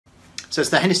So it's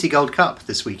the Hennessy Gold Cup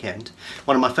this weekend.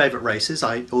 One of my favourite races.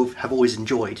 I have always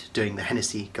enjoyed doing the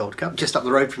Hennessy Gold Cup, just up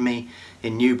the road from me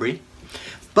in Newbury.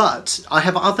 But I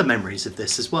have other memories of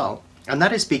this as well, and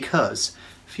that is because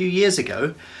a few years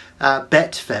ago,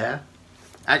 Betfair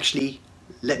actually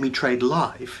let me trade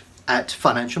live at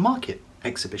financial market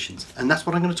exhibitions, and that's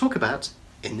what I'm going to talk about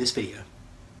in this video.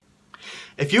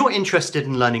 If you're interested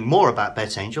in learning more about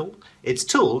BetAngel, its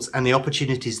tools and the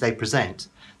opportunities they present,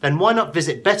 then why not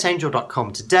visit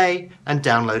betangel.com today and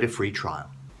download a free trial.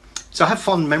 So I have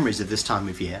fond memories of this time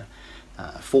of year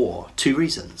for two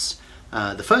reasons.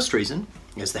 The first reason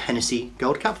is the Hennessy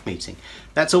Gold Cup meeting.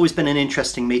 That's always been an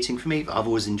interesting meeting for me. I've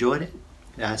always enjoyed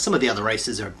it. Some of the other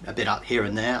races are a bit up here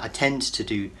and there. I tend to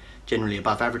do generally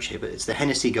above average here, but it's the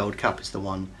Hennessy Gold Cup is the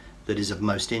one that is of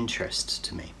most interest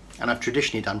to me. And I've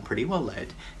traditionally done pretty well there.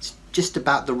 It's just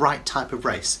about the right type of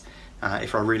race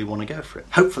if I really want to go for it.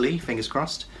 Hopefully, fingers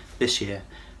crossed, this year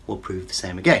will prove the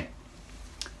same again.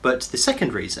 But the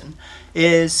second reason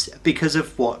is because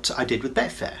of what I did with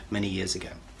Betfair many years ago.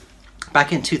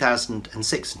 Back in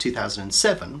 2006 and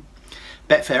 2007,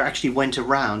 Betfair actually went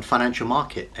around financial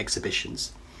market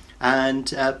exhibitions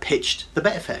and pitched the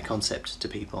Betfair concept to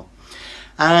people.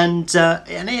 And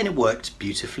it worked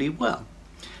beautifully well.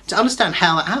 To understand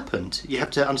how that happened, you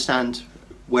have to understand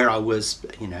where I was,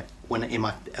 when in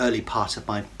my early part of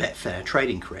my Betfair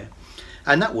trading career.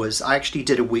 And that was, I actually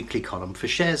did a weekly column for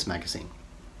Shares magazine.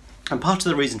 And part of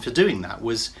the reason for doing that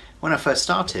was when I first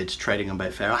started trading on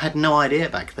Betfair, I had no idea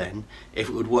back then if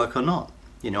it would work or not.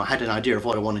 I had an idea of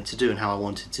what I wanted to do and how I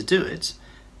wanted to do it,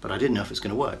 but I didn't know if it was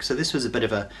going to work. So this was a bit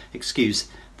of excuse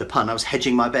the pun, I was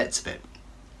hedging my bets a bit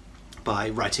by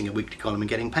writing a weekly column and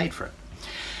getting paid for it.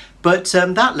 But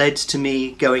that led to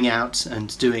me going out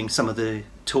and doing some of the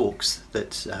talks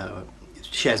that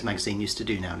Shares magazine used to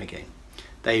do now and again.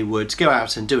 They would go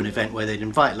out and do an event where they'd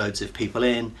invite loads of people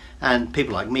in, and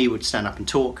people like me would stand up and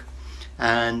talk,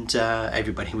 and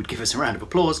everybody would give us a round of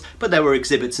applause, but there were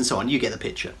exhibits and so on. You get the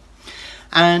picture.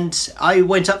 And I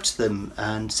went up to them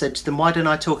and said to them, why don't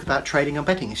I talk about trading on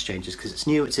betting exchanges, because it's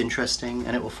new, it's interesting,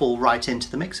 and it will fall right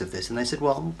into the mix of this. And they said,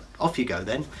 well, off you go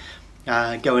then.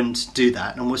 Go and do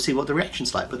that and we'll see what the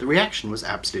reaction's like. But the reaction was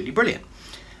absolutely brilliant.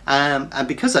 And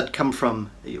because I'd come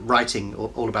from writing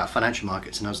all about financial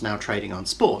markets and I was now trading on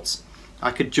sports,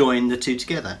 I could join the two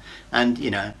together. And,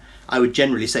 I would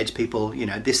generally say to people,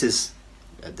 this is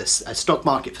a stock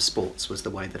market for sports was the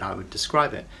way that I would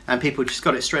describe it. And people just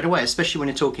got it straight away, especially when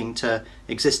you're talking to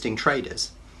existing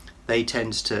traders. They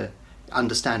tend to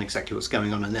understand exactly what's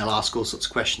going on and they'll ask all sorts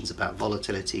of questions about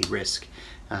volatility, risk,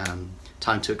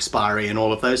 time to expiry and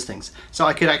all of those things. So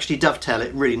I could actually dovetail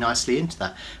it really nicely into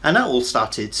that. And that all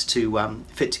started to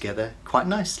fit together quite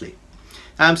nicely.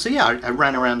 So yeah, I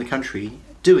ran around the country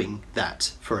doing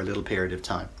that for a little period of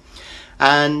time.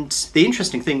 And the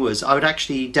interesting thing was I would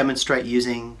actually demonstrate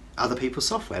using other people's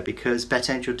software because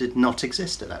BetAngel did not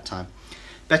exist at that time.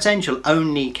 BetAngel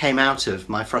only came out of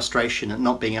my frustration at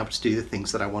not being able to do the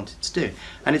things that I wanted to do.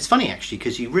 And it's funny actually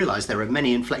because you realise there are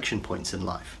many inflection points in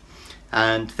life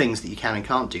and things that you can and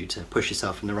can't do to push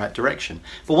yourself in the right direction.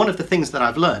 But one of the things that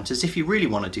I've learned is if you really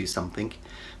want to do something,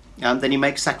 then you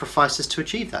make sacrifices to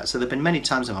achieve that. So there have been many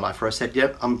times in my life where I said,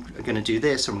 yep, I'm going to do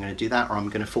this, or I'm going to do that, or I'm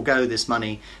going to forego this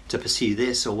money to pursue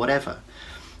this, or whatever.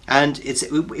 And it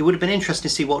would have been interesting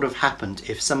to see what would have happened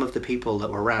if some of the people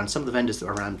that were around, some of the vendors that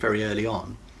were around very early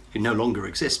on, who no longer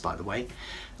exist, by the way,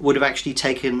 would have actually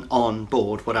taken on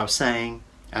board what I was saying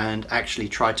and actually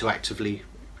tried to actively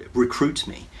recruit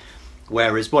me.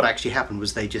 Whereas what actually happened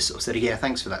was they just sort of said, yeah,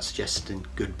 thanks for that suggestion,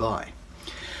 goodbye.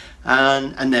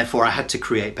 And therefore I had to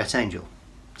create BetAngel.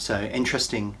 So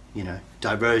interesting,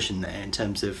 diversion there in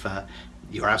terms of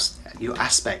your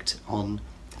aspect on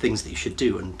things that you should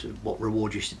do and what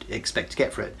reward you should expect to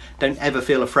get for it. Don't ever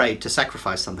feel afraid to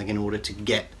sacrifice something in order to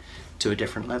get to a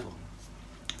different level.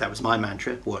 That was my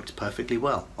mantra, worked perfectly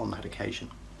well on that occasion.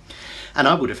 And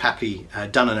I would have happily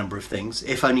done a number of things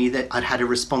if only that I'd had a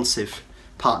responsive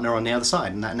partner on the other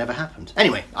side, and that never happened.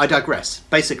 Anyway, I digress.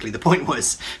 Basically, the point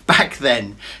was, back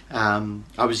then,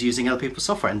 I was using other people's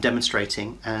software and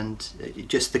demonstrating and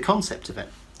just the concept of it.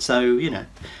 So,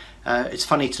 it's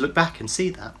funny to look back and see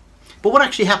that. But what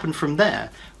actually happened from there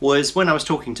was when I was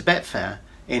talking to Betfair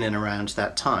in and around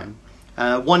that time,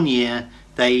 one year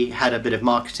they had a bit of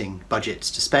marketing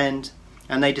budgets to spend,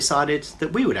 and they decided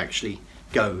that we would actually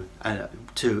go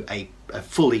to a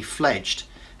fully fledged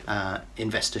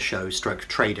investor show stroke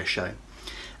trader show.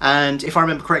 And if I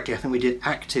remember correctly, I think we did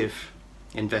Active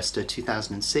Investor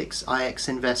 2006, IX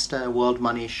Investor, World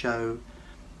Money Show,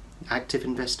 Active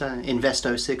Investor,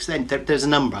 Invest06, then there's a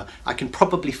number. I can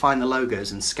probably find the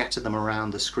logos and scatter them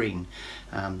around the screen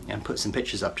and put some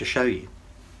pictures up to show you.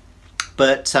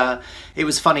 But it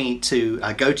was funny to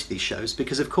go to these shows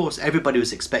because, of course, everybody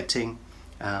was expecting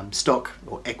stock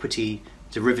or equity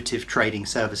derivative trading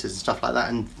services and stuff like that,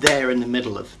 and there in the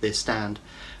middle of this stand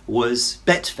was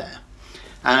Betfair,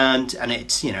 and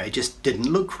it, you know, it just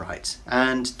didn't look right.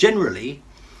 And generally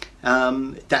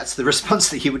that's the response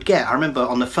that you would get. I remember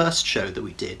on the first show that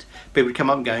we did, people would come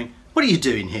up and going, "What are you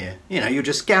doing here? You know, you're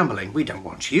just gambling. We don't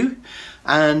want you."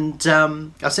 And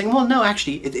I was saying, "Well, no,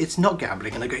 actually, it's not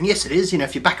gambling." And they're going, "Yes, it is. You know,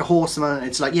 if you back a horse," and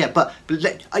it's like, "Yeah, but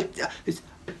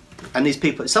and these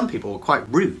people, some people were quite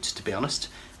rude, to be honest.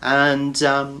 And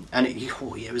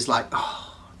it was like,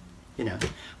 oh, you know,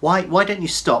 why don't you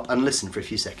stop and listen for a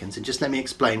few seconds and just let me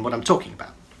explain what I'm talking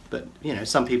about? But you know,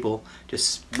 some people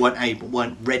just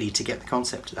weren't ready to get the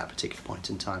concept at that particular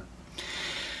point in time.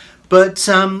 But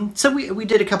so we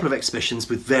did a couple of exhibitions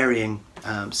with varying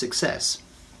success,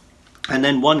 and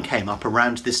then one came up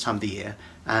around this time of the year,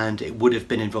 and it would have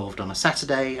been involved on a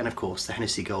Saturday, and of course the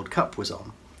Hennessy Gold Cup was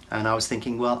on. And I was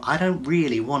thinking, well, I don't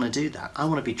really want to do that. I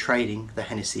want to be trading the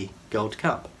Hennessy Gold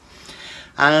Cup.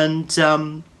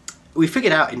 And we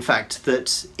figured out, in fact,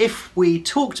 that if we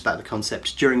talked about the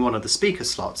concept during one of the speaker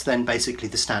slots, then basically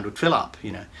the stand would fill up.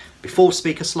 You know, before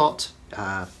speaker slot,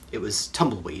 it was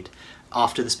tumbleweed.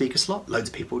 After the speaker slot, loads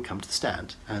of people would come to the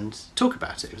stand and talk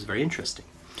about it. It was very interesting.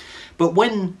 But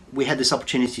when we had this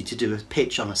opportunity to do a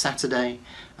pitch on a Saturday,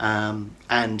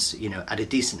 and you know, at a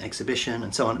decent exhibition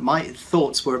and so on, my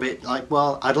thoughts were a bit like,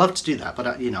 well, I'd love to do that,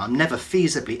 but you know, I'm never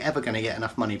feasibly ever going to get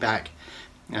enough money back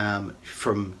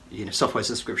from, you know, software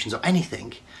subscriptions or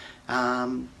anything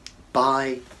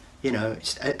by, you know,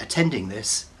 attending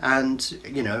this. And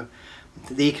you know,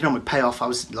 the economic payoff, I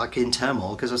was like in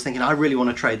turmoil because I was thinking, I really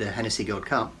want to trade the Hennessy Gold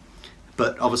Cup.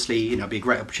 But obviously, you know, it'd be a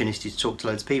great opportunity to talk to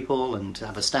loads of people and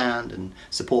have a stand and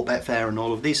support Betfair and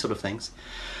all of these sort of things.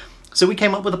 So we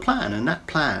came up with a plan, and that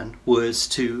plan was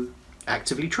to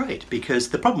actively trade, because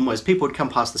the problem was people would come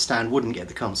past the stand, wouldn't get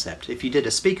the concept. If you did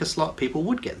a speaker slot, people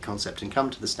would get the concept and come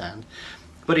to the stand.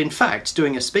 But in fact,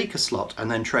 doing a speaker slot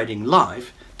and then trading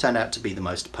live turned out to be the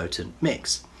most potent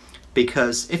mix.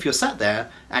 Because if you're sat there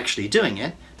actually doing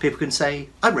it, people can say,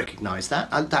 I recognise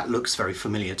that, that looks very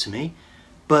familiar to me.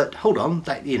 But hold on,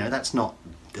 that, you know, that's not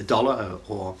the dollar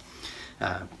or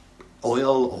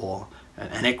oil or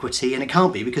an equity, and it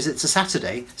can't be because it's a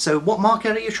Saturday. So what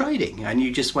market are you trading? And you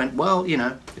just went, well, you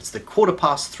know, it's the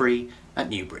 3:15 at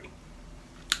Newbury.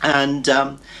 And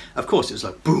of course it was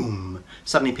like boom.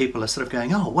 Suddenly people are sort of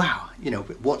going, oh wow, you know,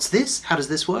 what's this? How does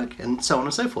this work? And so on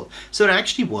and so forth. So it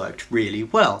actually worked really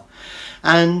well.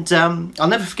 And I'll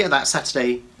never forget that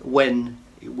Saturday when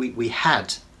we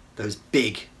had those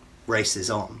big races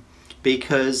on,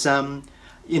 because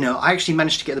you know, I actually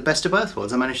managed to get the best of both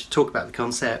worlds. I managed to talk about the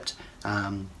concept,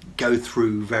 go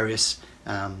through various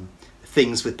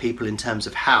things with people in terms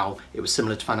of how it was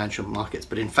similar to financial markets,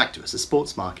 but in fact it was a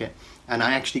sports market, and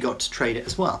I actually got to trade it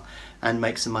as well and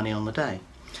make some money on the day.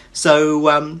 So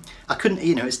I couldn't,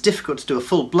 you know, it's difficult to do a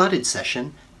full-blooded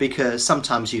session because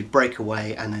sometimes you'd break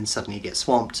away and then suddenly you get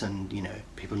swamped, and you know,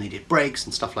 people needed breaks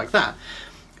and stuff like that.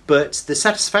 But the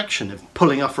satisfaction of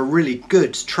pulling off a really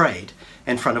good trade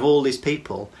in front of all these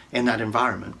people in that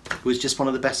environment was just one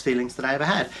of the best feelings that I ever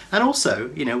had. And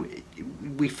also, you know,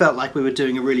 we felt like we were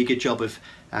doing a really good job of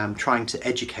trying to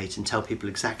educate and tell people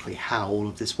exactly how all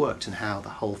of this worked and how the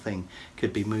whole thing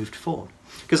could be moved forward.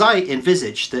 Because I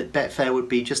envisaged that Betfair would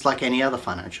be just like any other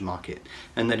financial market,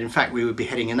 and that in fact we would be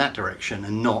heading in that direction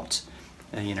and not,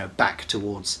 you know, back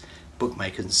towards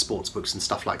bookmakers and sports books and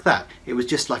stuff like that. It was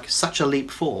just like such a leap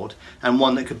forward, and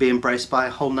one that could be embraced by a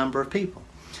whole number of people.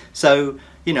 So,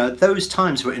 you know, those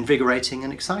times were invigorating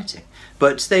and exciting,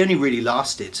 but they only really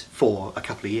lasted for a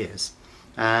couple of years.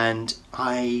 And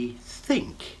I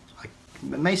think, I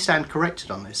may stand corrected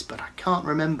on this, but I can't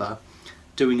remember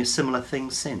doing a similar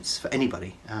thing since for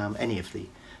anybody, any of the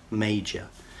major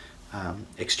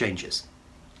exchanges.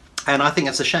 And I think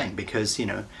that's a shame, because, you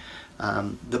know,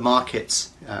 the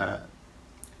markets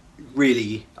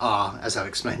really are, as I've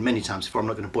explained many times before, I'm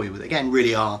not going to bore you with it again,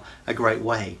 really are a great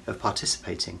way of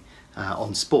participating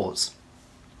on sports.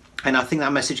 And I think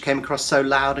that message came across so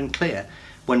loud and clear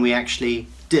when we actually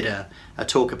did a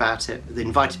talk about it,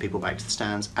 invited people back to the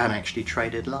stands and actually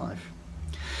traded live.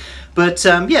 But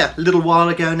yeah, a little while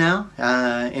ago now,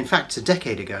 in fact a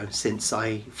decade ago, since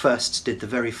I first did the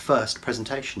very first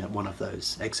presentation at one of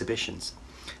those exhibitions.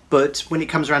 But when it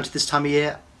comes around to this time of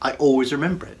year, I always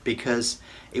remember it because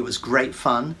it was great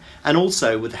fun. And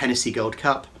also with the Hennessy Gold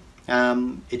Cup,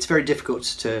 it's very difficult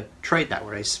to trade that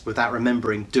race without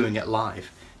remembering doing it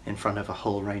live in front of a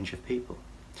whole range of people.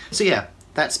 So yeah,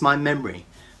 that's my memory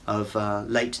of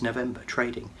late November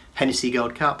trading Hennessy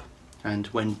Gold Cup and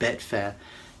when Betfair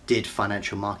did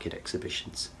financial market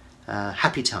exhibitions.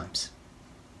 Happy times.